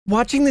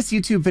watching this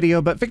YouTube video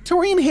about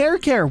Victorian hair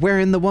care,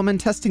 wherein the woman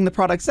testing the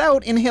products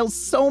out inhales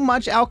so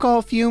much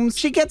alcohol fumes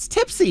she gets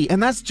tipsy,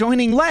 and that's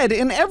joining lead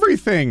in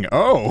everything.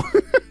 Oh.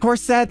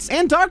 Corsets,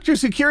 and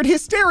doctors who cured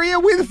hysteria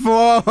with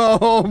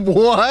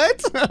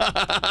what?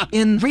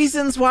 In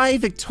reasons why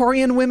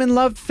Victorian women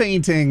loved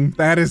fainting.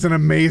 That is an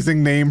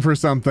amazing name for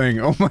something.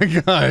 Oh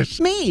my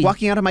gosh. Me,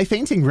 walking out of my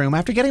fainting room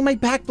after getting my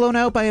back blown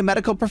out by a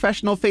medical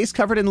professional, face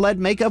covered in lead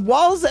makeup,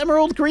 walls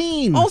emerald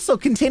green, also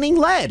containing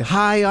lead,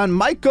 high on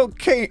Michael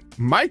Caine.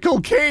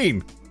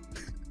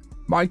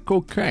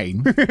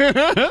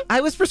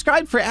 I was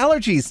prescribed for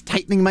allergies,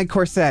 tightening my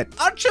corset.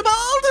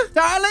 Archibald,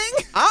 darling,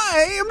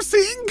 I am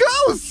seeing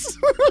ghosts.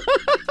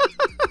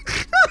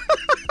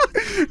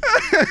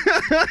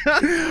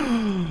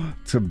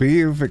 To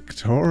be a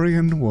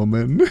Victorian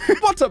woman.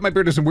 What's up, my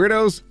Beardos and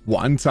Weirdos?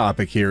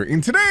 OneTopic here,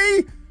 and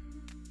today,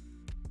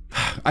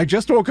 I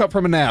just woke up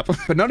from a nap,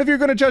 but none of you are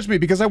going to judge me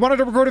because I wanted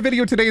to record a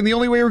video today, and the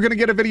only way we're going to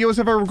get a video is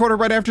if I record it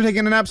right after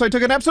taking a nap, so I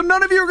took a nap, so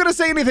none of you are going to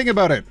say anything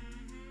about it.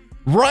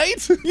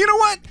 Right? You know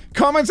what?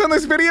 Comments on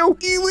this video?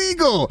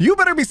 Illegal! You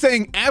better be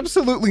saying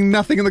absolutely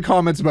nothing in the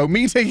comments about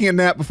me taking a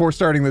nap before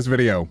starting this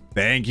video.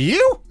 Thank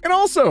you! And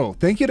also,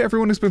 thank you to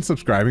everyone who's been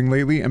subscribing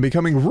lately and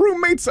becoming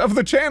roommates of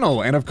the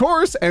channel. And of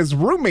course, as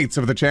roommates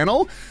of the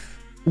channel,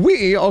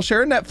 we all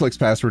share a Netflix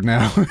password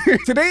now.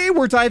 Today,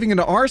 we're diving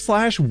into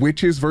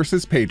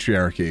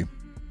r/witchesVsPatriarchy.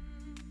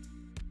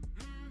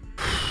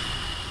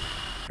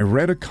 I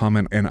read a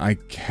comment and I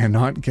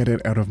cannot get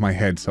it out of my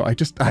head, so I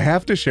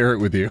have to share it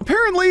with you.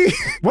 Apparently,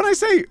 when I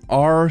say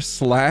r/,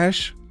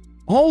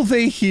 all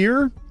they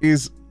hear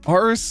is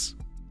r/.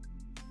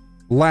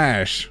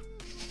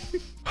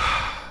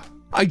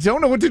 I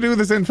don't know what to do with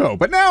this info,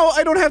 but now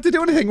I don't have to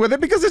do anything with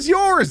it because it's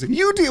yours.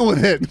 You deal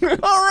with it.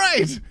 All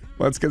right,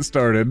 let's get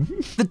started.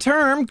 The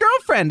term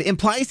girlfriend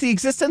implies the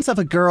existence of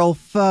a girl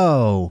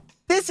foe.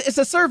 This is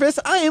a service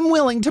I am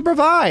willing to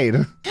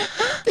provide.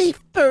 They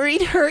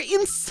buried her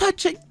in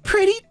such a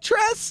pretty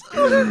dress.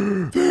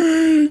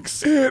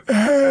 Thanks, it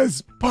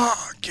has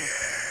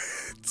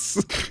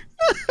pockets.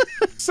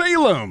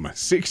 Salem,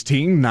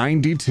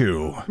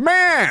 1692.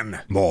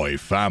 Man. My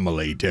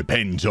family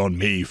depends on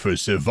me for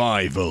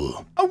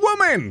survival. A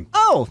woman.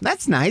 Oh,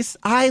 that's nice.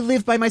 I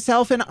live by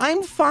myself and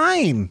I'm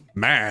fine.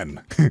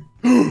 Man.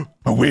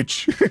 A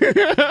witch.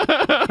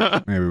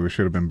 Maybe we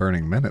should have been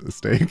burning men at the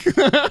stake.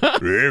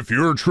 If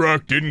your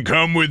truck didn't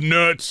come with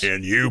nuts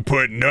and you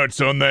put nuts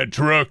on that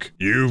truck,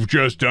 you've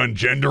just done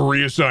gender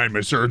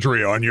reassignment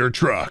surgery on your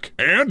truck.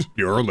 And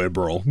you're a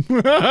liberal.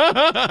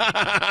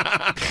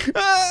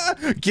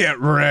 Get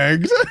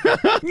wrecked.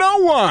 No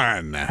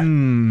one.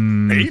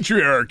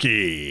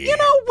 Patriarchy. You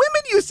know,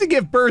 women used to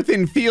give birth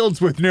in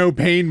fields with no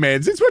pain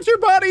meds. It's what your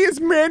body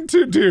is meant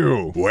to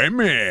do.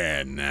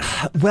 Women.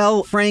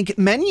 Well, Frank,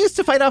 men used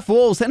to fight off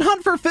wolves and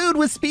hunt for food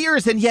with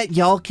spears, and yet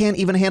y'all can't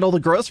even handle the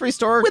grocery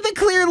store with a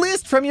clear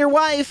list from your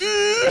wife.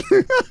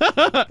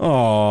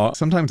 Aw,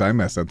 sometimes I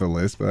mess up the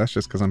list, but that's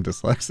just because I'm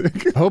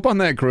dyslexic. Hope on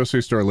that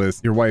grocery store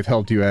list, your wife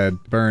helped you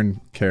add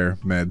burn care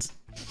meds.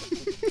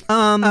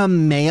 A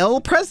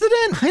male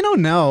president? I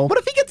don't know. What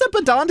if he gets a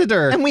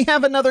pedontator and we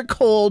have another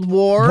Cold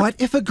War? What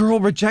if a girl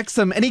rejects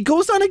him and he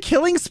goes on a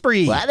killing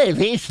spree? What if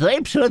he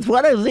sleeps with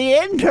one of the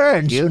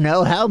interns? You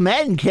know how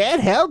men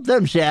can't help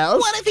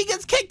themselves. What if he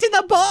gets kicked in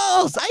the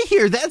balls? I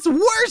hear that's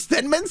worse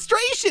than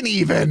menstruation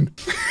even.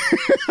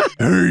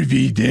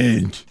 Harvey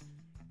Dent.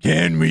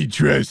 Can we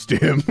trust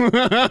him?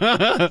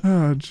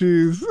 Oh,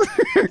 jeez.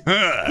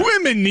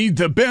 Women need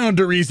the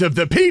boundaries of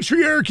the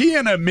patriarchy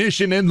and a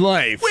mission in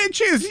life,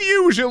 which is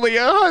usually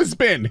a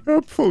husband,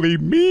 hopefully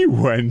me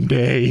one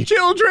day,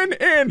 children,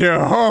 and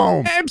a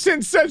home.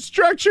 Absent such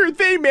structure,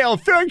 they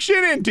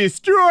malfunction and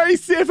destroy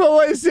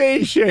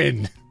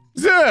civilization.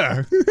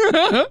 Hashtag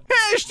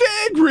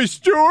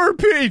restore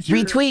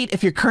patriarchy. Retweet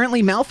if you're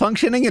currently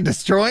malfunctioning and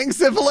destroying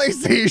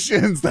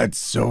civilizations. That's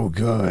so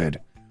good.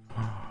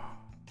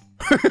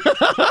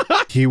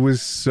 He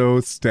was so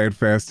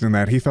steadfast in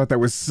that. He thought that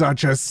was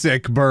such a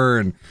sick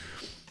burn.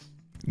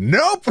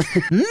 Nope.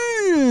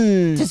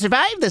 To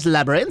survive this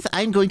labyrinth,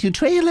 I'm going to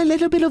trail a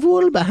little bit of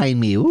wool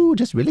behind me. Ooh,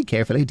 just really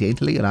carefully,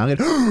 daintily along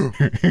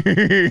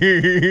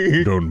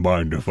it. Don't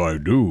mind if I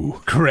do.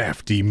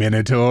 Crafty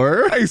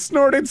Minotaur. I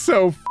snorted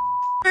so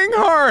f***ing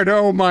hard.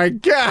 Oh my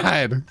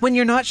God. When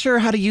you're not sure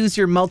how to use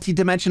your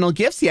multi-dimensional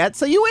gifts yet,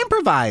 so you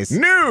improvise.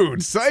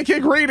 Nude,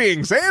 psychic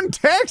readings, and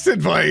tax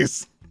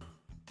advice.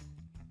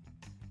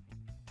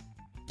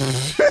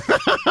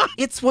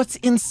 It's what's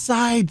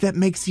inside that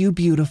makes you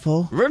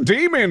beautiful. The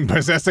demon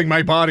possessing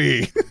my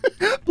body.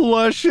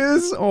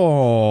 Blushes.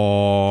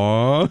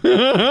 Aww.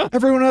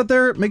 Everyone out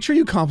there, make sure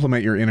you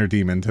compliment your inner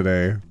demon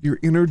today. Your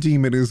inner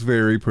demon is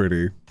very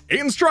pretty.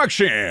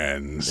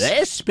 Instructions.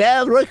 This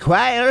spell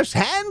requires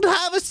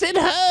hand-harvested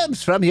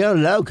herbs from your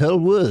local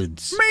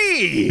woods.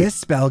 Me. This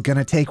spell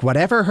gonna take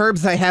whatever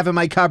herbs I have in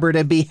my cupboard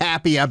and be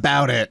happy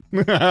about it.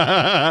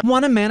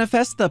 Want to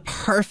manifest the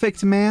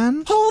perfect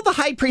man? Pull the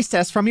High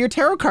Priestess from your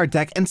tarot card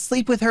deck and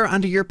sleep with her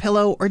under your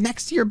pillow or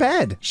next to your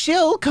bed.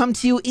 She'll come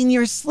to you in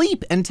your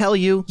sleep and tell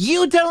you,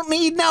 you don't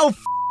need no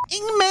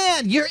f***ing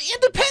man. You're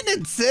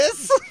independent,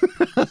 sis.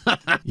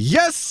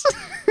 Yes!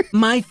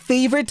 My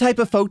favorite type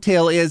of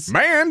folktale is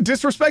Man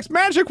disrespects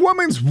magic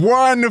woman's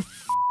one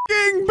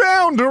f***ing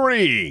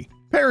boundary.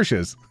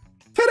 Perishes.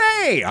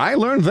 Today, I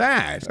learned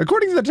that,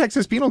 according to the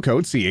Texas Penal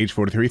Code, CH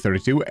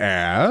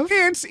 4332F,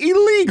 it's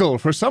illegal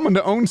for someone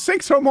to own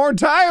 6 or more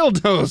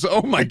dildos.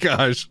 Oh my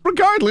gosh.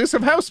 Regardless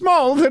of how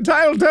small the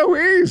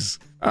dildo is.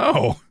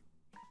 Oh.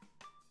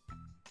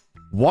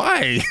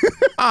 Why?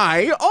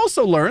 I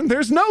also learned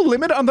there's no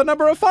limit on the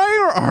number of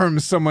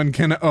firearms someone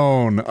can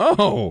own.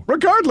 Oh,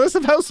 regardless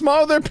of how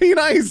small their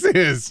penis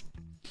is.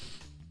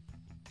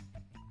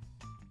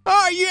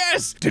 Ah,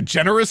 yes!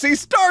 Degeneracy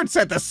starts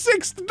at the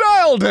 6th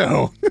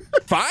dildo!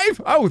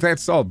 5? Oh,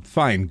 that's all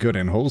fine, good,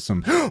 and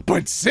wholesome.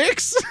 But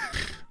 6?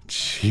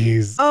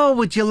 Jeez. Oh,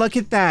 would you look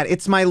at that?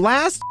 It's my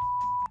last.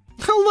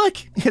 Oh, look,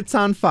 it's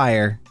on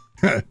fire.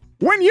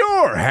 When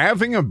you're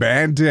having a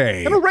bad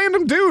day and a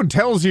random dude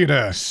tells you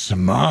to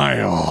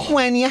smile.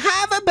 When you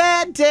have a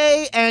bad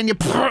day and you.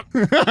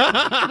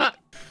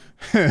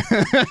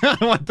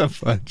 What the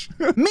fudge?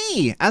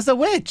 Me, as a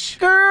witch.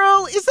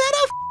 Girl, is that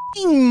a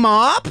f***ing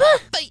mop?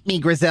 Fight me,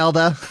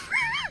 Griselda.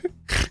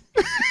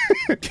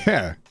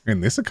 Yeah,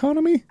 in this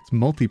economy, it's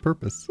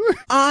multi-purpose.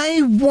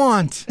 I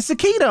want a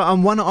cicada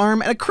on one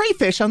arm and a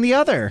crayfish on the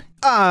other.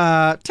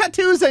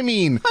 Tattoos, I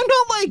mean. I'm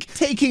not like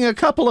taking a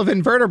couple of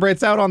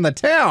invertebrates out on the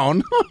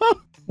town.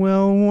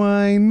 Well,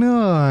 why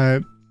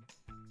not?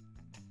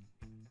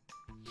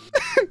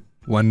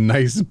 One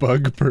nice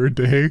bug per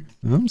day.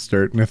 I'm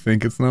starting to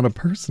think it's not a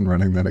person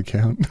running that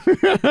account.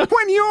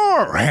 When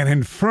you're an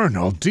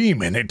infernal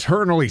demon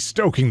eternally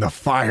stoking the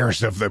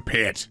fires of the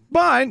pit.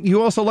 But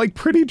you also like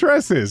pretty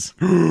dresses.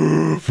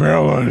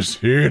 Fellas,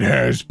 it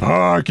has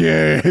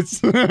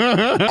pockets.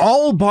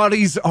 All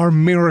bodies are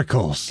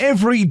miracles.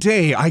 Every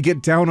day I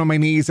get down on my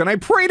knees and I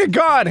pray to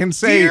God and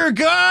say, Dear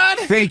God,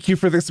 thank you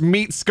for this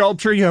meat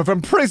sculpture you have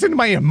imprisoned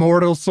my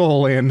immortal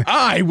soul in.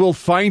 I will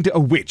find a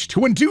witch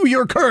to undo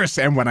your curse,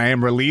 and when I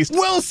am released,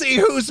 we'll see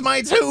who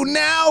smites who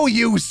now,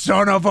 you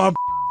son of a...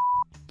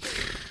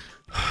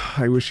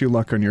 I wish you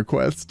luck on your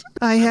quest.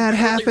 I had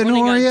half an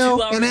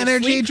Oreo, an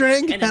energy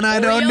drink, and I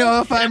don't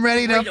know if I'm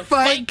ready to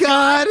fight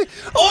God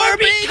or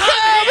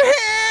become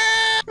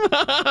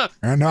him!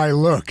 And I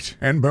looked,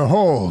 and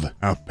behold,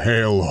 a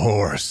pale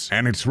horse,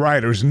 and its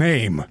rider's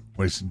name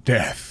was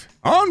Death.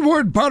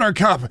 Onward,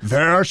 Buttercup!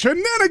 There are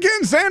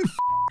shenanigans and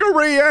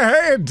f***ery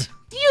ahead!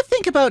 Do you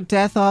think about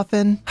death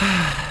often?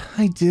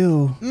 I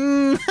do.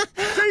 Dating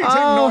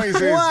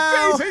noises!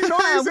 Wow. Dating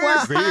noises!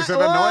 Wow. These are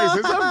the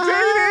noises of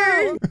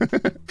dating!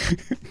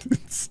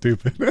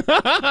 Stupid.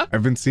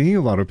 I've been seeing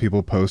a lot of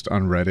people post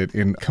on Reddit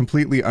in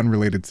completely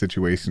unrelated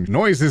situations.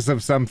 Noises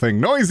of something.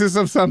 Noises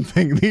of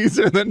something. These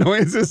are the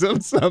noises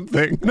of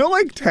something. No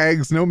like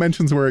tags, no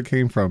mentions where it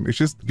came from. It's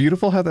just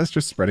beautiful how that's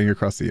just spreading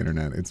across the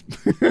internet. It's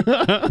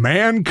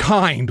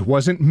mankind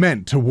wasn't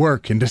meant to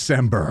work in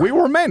December. We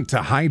were meant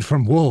to hide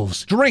from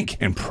wolves, drink,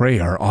 and pray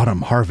our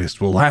autumn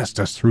harvest will last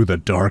us through the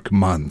dark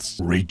months.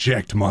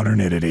 Reject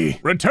modernity.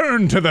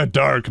 Return to the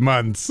dark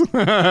months.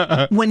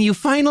 When you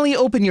finally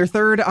open your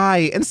third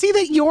eye and see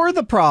that you're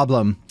the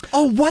problem.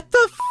 Oh, what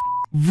the f?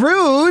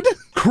 Rude!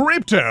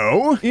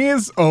 Crypto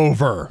is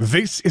over.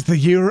 This is the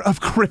year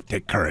of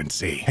cryptic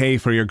currency. Pay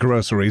for your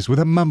groceries with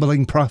a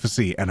mumbling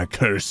prophecy and a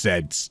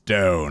cursed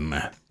stone.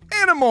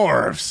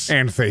 Animorphs!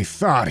 And they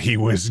thought he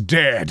was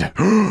dead.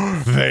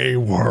 They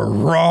were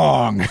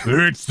wrong.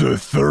 It's the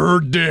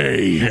 3rd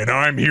day, and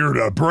I'm here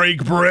to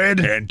break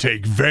bread and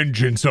take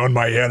vengeance on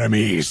my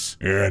enemies.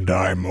 And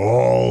I'm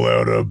all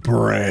out of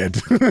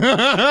bread.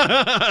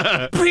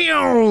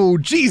 Pew!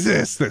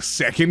 Jesus, the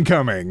second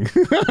coming.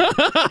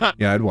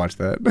 Yeah, I'd watch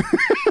that.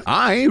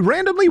 I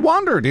randomly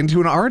wandered into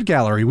an art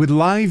gallery with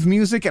live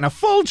music and a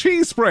full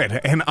cheese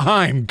spread, and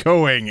I'm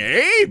going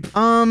ape.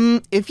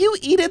 If you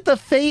eat it, the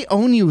Fae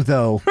own you,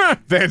 though.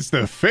 That's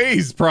the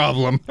Fae's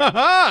problem.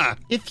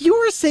 If you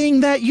were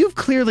saying that, you've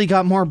clearly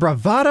got more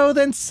bravado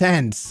than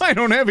sense. I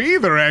don't have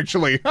either,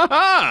 actually.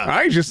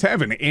 I just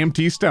have an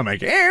empty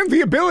stomach and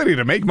the ability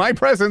to make my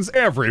presence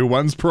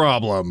everyone's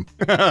problem.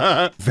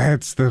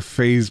 That's the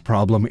Fae's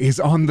problem is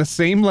on the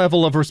same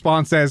level of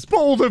response as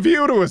bold of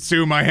you to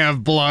assume I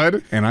have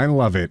blood. And I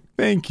love it.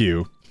 Thank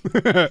you.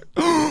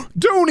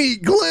 Don't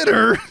eat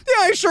glitter.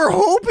 Yeah, I sure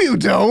hope you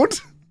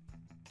don't.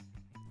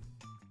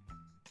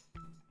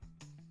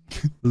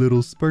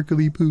 Little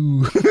sparkly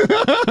poo.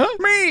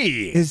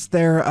 Me! Is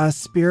there a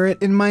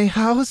spirit in my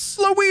house?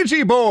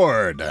 Luigi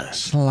board!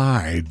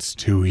 Slides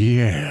to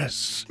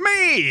yes.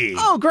 Me!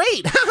 Oh,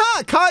 great!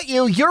 Haha, caught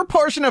you! Your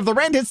portion of the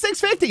rent is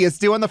 $6.50. It's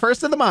due on the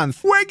 1st of the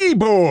month. Weggy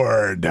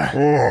board!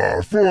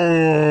 I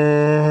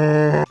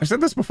said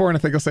this before and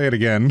I think I'll say it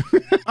again.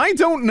 I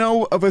don't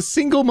know of a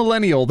single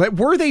millennial that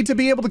were they to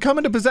be able to come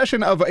into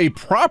possession of a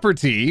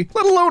property,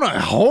 let alone a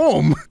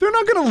home, they're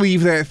not gonna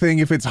leave that thing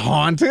if it's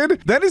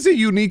haunted. That is a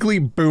uniquely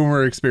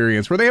boomer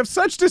experience where they have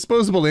such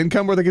disposable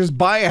income where they can just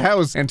buy a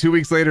house and 2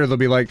 weeks later they'll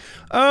be like,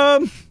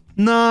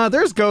 Nah,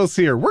 there's ghosts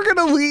here. We're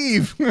gonna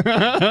leave.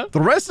 The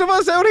rest of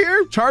us out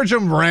here, charge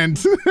them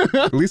rent.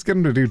 At least get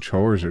them to do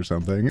chores or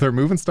something. They're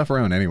moving stuff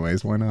around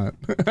anyways, why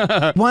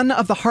not? One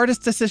of the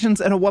hardest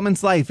decisions in a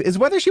woman's life is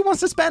whether she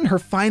wants to spend her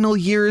final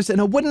years in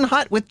a wooden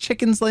hut with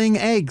chickens laying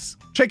eggs.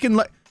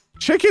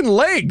 Chicken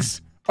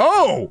legs!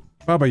 Oh!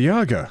 Baba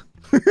Yaga.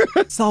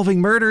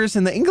 Solving murders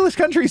in the English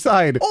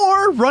countryside.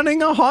 Or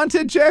running a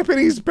haunted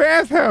Japanese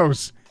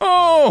bathhouse.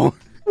 Oh!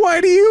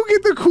 Why do you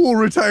get the cool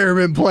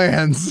retirement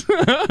plans?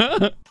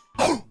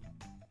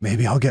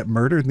 Maybe I'll get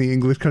murdered in the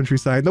English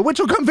countryside. The witch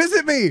will come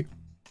visit me.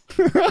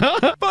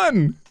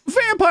 Fun.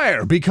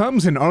 Vampire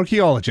becomes an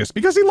archaeologist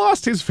because he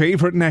lost his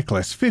favorite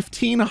necklace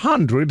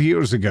 1,500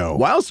 years ago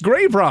whilst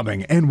grave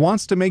robbing and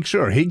wants to make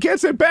sure he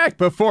gets it back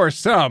before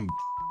some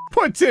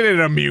puts it in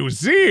a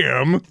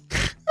museum.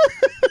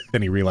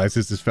 Then he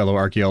realizes his fellow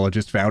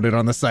archaeologist found it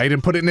on the site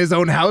and put it in his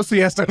own house. So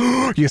he has to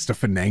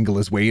finagle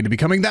his way into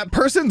becoming that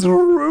person's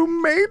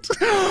roommate.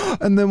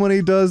 And then when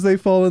he does, they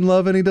fall in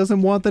love and he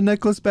doesn't want the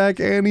necklace back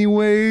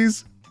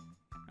anyways.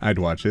 I'd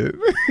watch it.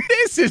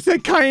 This is the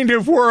kind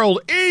of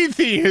world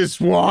atheists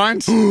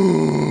want.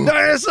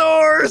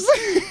 Dinosaurs!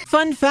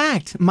 Fun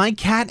fact, my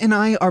cat and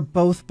I are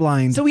both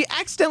blind, so we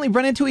accidentally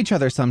run into each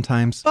other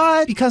sometimes.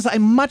 But because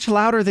I'm much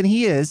louder than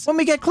he is, when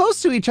we get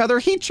close to each other,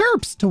 he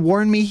chirps to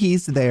warn me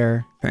he's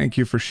there. Thank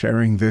you for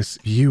sharing this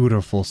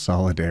beautiful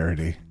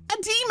solidarity. A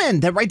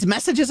demon that writes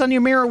messages on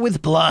your mirror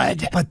with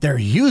blood. But they're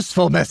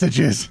useful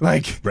messages.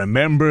 Like,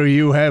 remember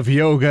you have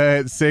yoga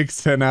at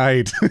 6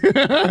 tonight.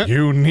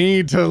 You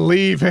need to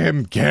leave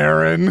him,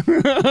 Karen.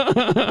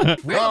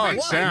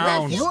 Dog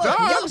sounds.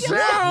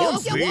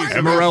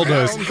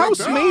 Esmeralda's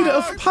housemaid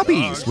of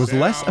puppies was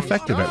less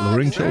effective at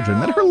luring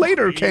children than her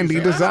later candy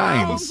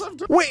designs.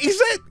 Wait, is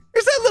that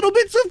little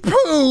bits of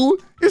poo?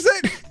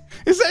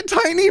 Is that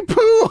tiny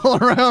poo all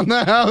around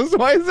the house?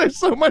 Why is there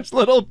so much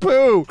little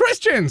poo?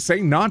 Christians say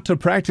not to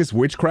practice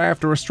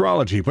witchcraft or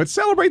astrology, but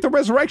celebrate the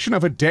resurrection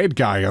of a dead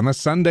guy on the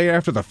Sunday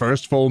after the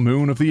first full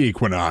moon of the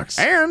equinox.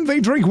 And they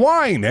drink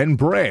wine and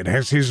bread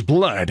as his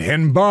blood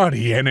and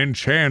body and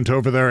enchant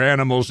over their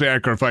animal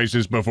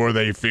sacrifices before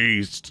they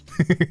feast.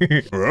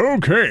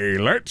 Okay,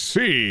 let's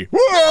see.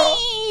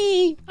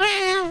 Whoa!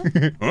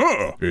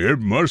 Oh, it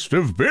must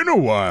have been a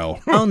while.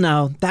 Oh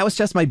no, that was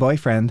just my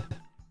boyfriend.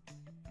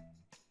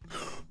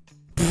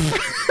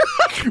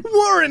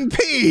 War and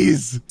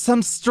Peas!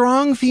 Some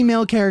strong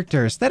female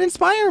characters that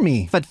inspire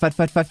me. Fut.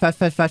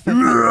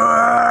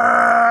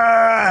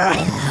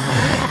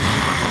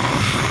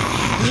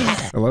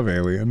 I love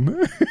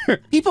Alien.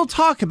 People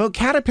talk about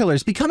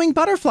caterpillars becoming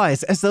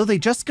butterflies as though they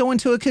just go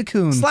into a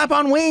cocoon, slap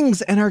on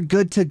wings, and are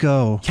good to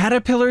go.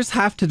 Caterpillars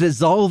have to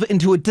dissolve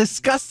into a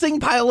disgusting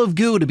pile of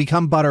goo to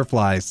become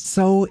butterflies.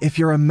 So if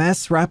you're a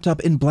mess wrapped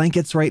up in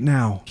blankets right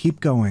now, keep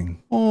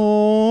going.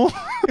 Oh,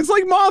 it's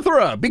like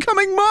Mothra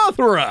becoming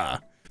Mothra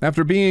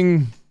after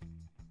being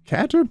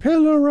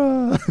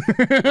Caterpillar.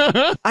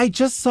 I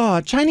just saw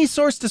a Chinese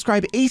source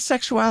describe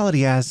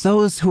asexuality as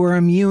those who are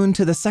immune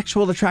to the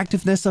sexual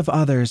attractiveness of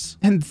others.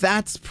 And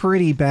that's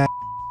pretty bad.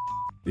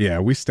 Yeah,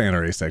 we stand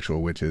our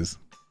asexual witches.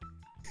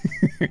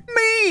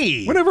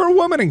 Me! Whenever a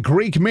woman in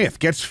Greek myth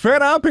gets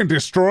fed up and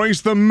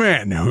destroys the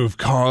men who've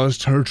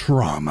caused her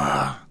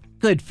trauma.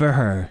 Good for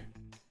her.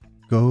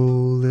 Go,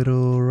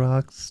 little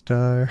rock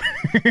star.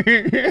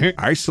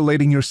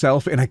 Isolating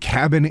yourself in a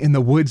cabin in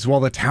the woods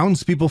while the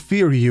townspeople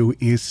fear you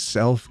is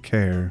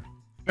self-care.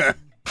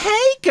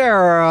 Hey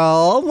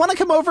girl, wanna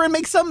come over and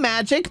make some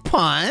magic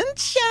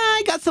punch? Yeah,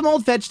 I got some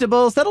old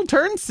vegetables that'll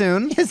turn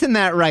soon. Isn't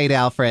that right,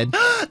 Alfred?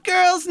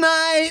 Girls'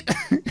 night!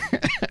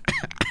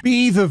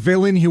 Be the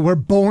villain you were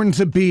born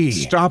to be.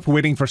 Stop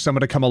waiting for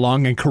someone to come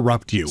along and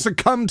corrupt you.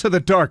 Succumb to the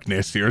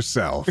darkness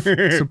yourself.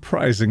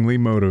 Surprisingly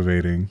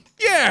motivating.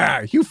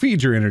 Yeah, you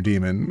feed your inner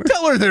demon.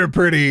 Tell her they're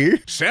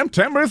pretty.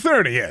 September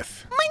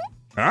 30th.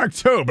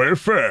 October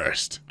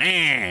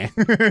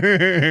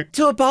 1st.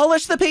 To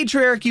abolish the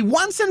patriarchy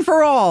once and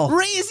for all.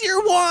 Raise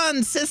your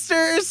wand,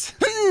 sisters.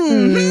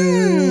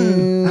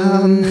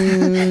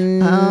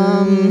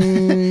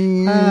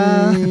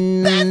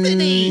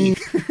 Bethany!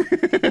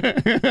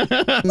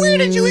 Where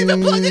did you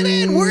even plug it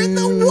in? We're in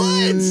the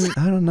woods!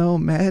 I don't know,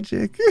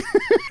 magic.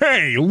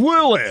 Hey,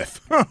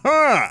 Lilith!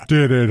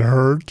 Did it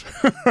hurt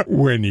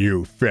when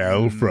you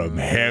fell from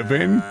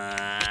heaven?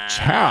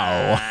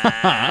 Ciao.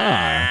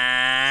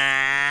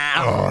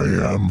 I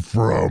am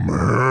from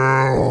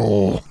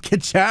hell.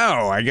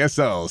 Ka-chow, I guess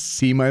I'll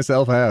see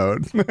myself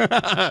out.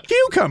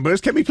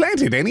 Cucumbers can be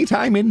planted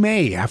anytime in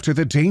May after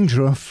the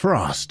danger of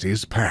frost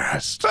is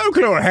past.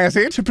 Folklore has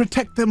it, to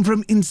protect them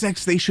from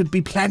insects, they should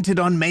be planted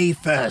on May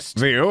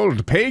 1st. The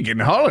old pagan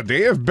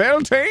holiday of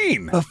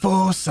Beltane.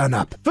 Before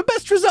sunup. For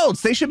best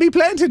results, they should be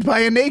planted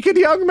by a naked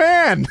young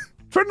man.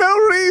 For no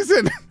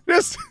reason.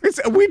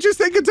 We just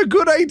think it's a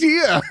good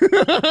idea.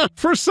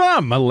 For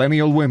some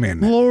millennial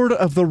women, Lord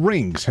of the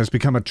Rings has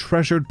become a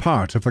treasured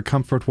part of the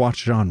comfort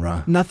watch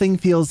genre. Nothing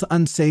feels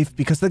unsafe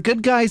because the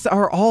good guys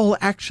are all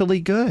actually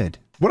good.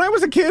 When I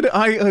was a kid,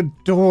 I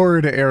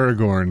adored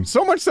Aragorn.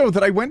 So much so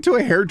that I went to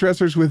a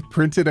hairdresser's with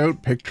printed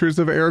out pictures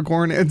of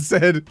Aragorn and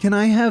said, "Can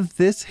I have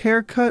this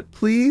haircut,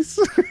 please?"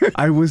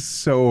 I was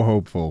so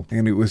hopeful,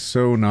 and it was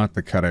so not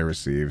the cut I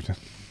received.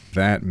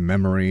 That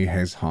memory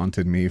has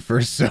haunted me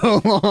for so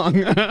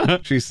long.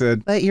 She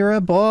said, "But you're a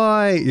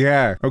boy."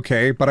 Yeah,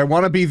 okay, but I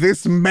want to be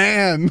this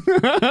man.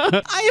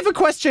 I have a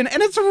question,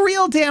 and it's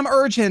real damn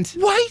urgent.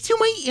 Why do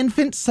my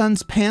infant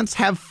son's pants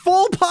have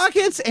full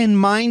pockets and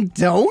mine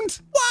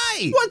don't?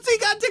 Why? What's he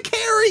got to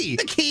carry?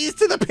 The keys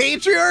to the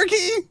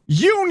patriarchy?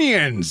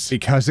 Unions!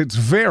 Because it's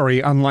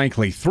very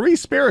unlikely 3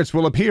 spirits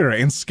will appear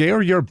and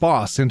scare your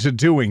boss into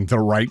doing the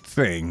right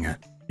thing.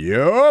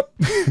 Yup.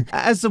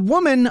 As a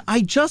woman,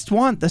 I just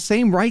want the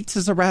same rights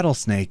as a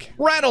rattlesnake.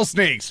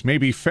 Rattlesnakes may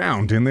be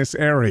found in this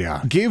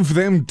area. Give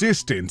them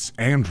distance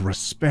and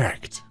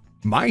respect.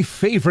 My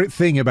favorite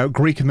thing about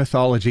Greek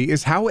mythology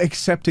is how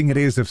accepting it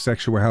is of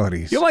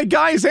sexualities. You like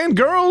guys and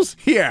girls?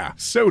 Yeah,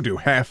 so do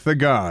half the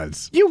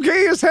gods. You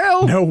gay as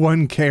hell? No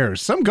one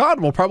cares. Some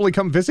god will probably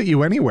come visit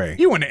you anyway.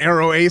 You an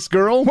arrow ace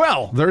girl?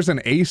 Well, there's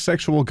an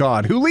asexual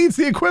god who leads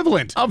the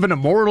equivalent of an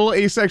immortal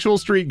asexual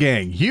street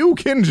gang. You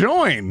can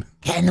join.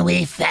 Can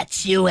we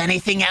fetch you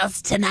anything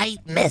else tonight,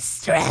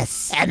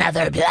 mistress?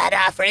 Another blood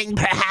offering,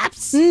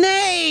 perhaps?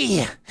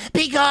 Nay!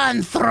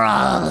 Begone,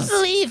 thralls!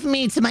 Leave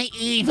me to my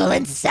evil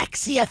and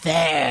sexy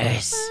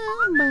affairs.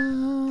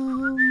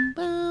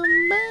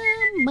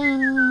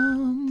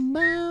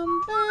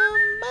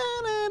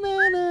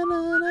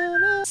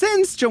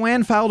 Since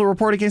Joanne filed a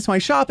report against my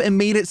shop and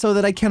made it so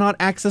that I cannot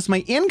access my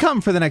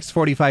income for the next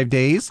 45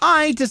 days,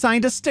 I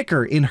designed a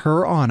sticker in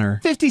her honor.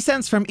 50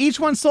 cents from each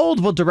one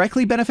sold will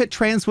directly benefit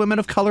trans women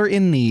of color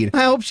in need.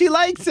 I hope she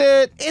likes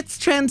it. It's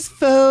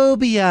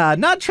transphobia,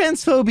 not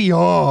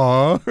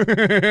transphobia.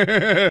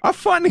 A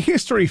fun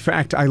history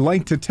fact I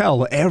like to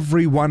tell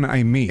everyone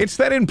I meet. It's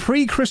that in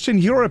pre-Christian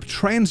Europe,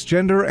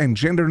 transgender and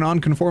gender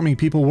non-conforming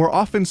people were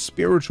often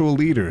spiritual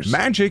leaders.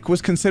 Magic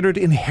was considered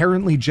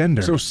inherently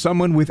gender, so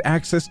someone with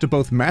access to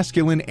both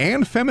masculine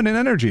and feminine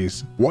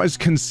energies was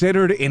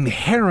considered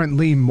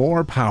inherently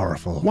more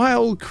powerful.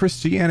 While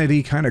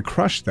Christianity kind of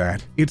crushed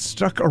that, it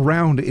stuck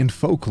around in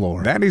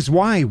folklore. That is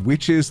why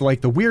witches like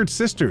the Weird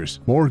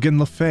Sisters, Morgan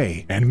Le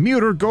Fay, and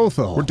Mutter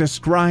Gothel were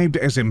described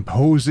as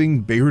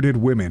imposing bearded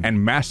women,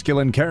 and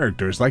masculine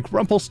characters like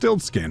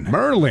Rumpelstiltskin,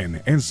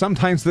 Merlin, and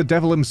sometimes the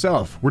devil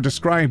himself were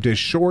described as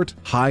short,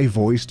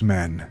 high-voiced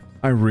men.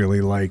 I really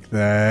like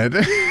that.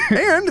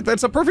 And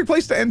that's a perfect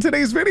place to end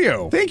today's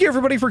video. Thank you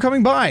everybody for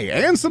coming by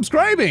and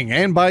subscribing.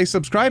 And by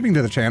subscribing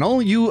to the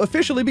channel, you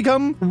officially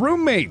become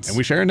roommates. And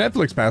we share a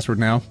Netflix password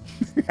now.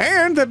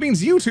 And that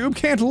means YouTube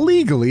can't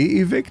legally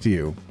evict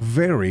you.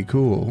 Very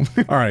cool.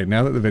 All right,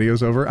 now that the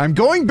video's over, I'm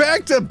going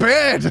back to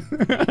bed.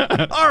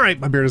 All right,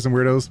 my Beardos and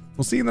Weirdos.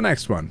 We'll see you in the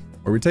next one,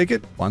 where we take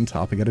it one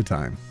topic at a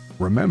time.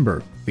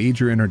 Remember, feed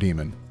your inner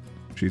demon.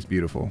 She's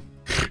beautiful.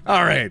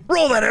 All right,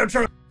 roll that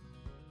outro.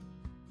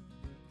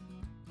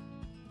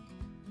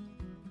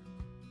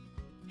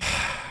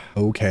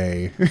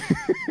 Okay.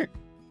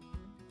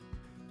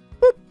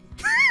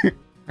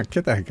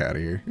 Get the heck out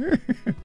of here.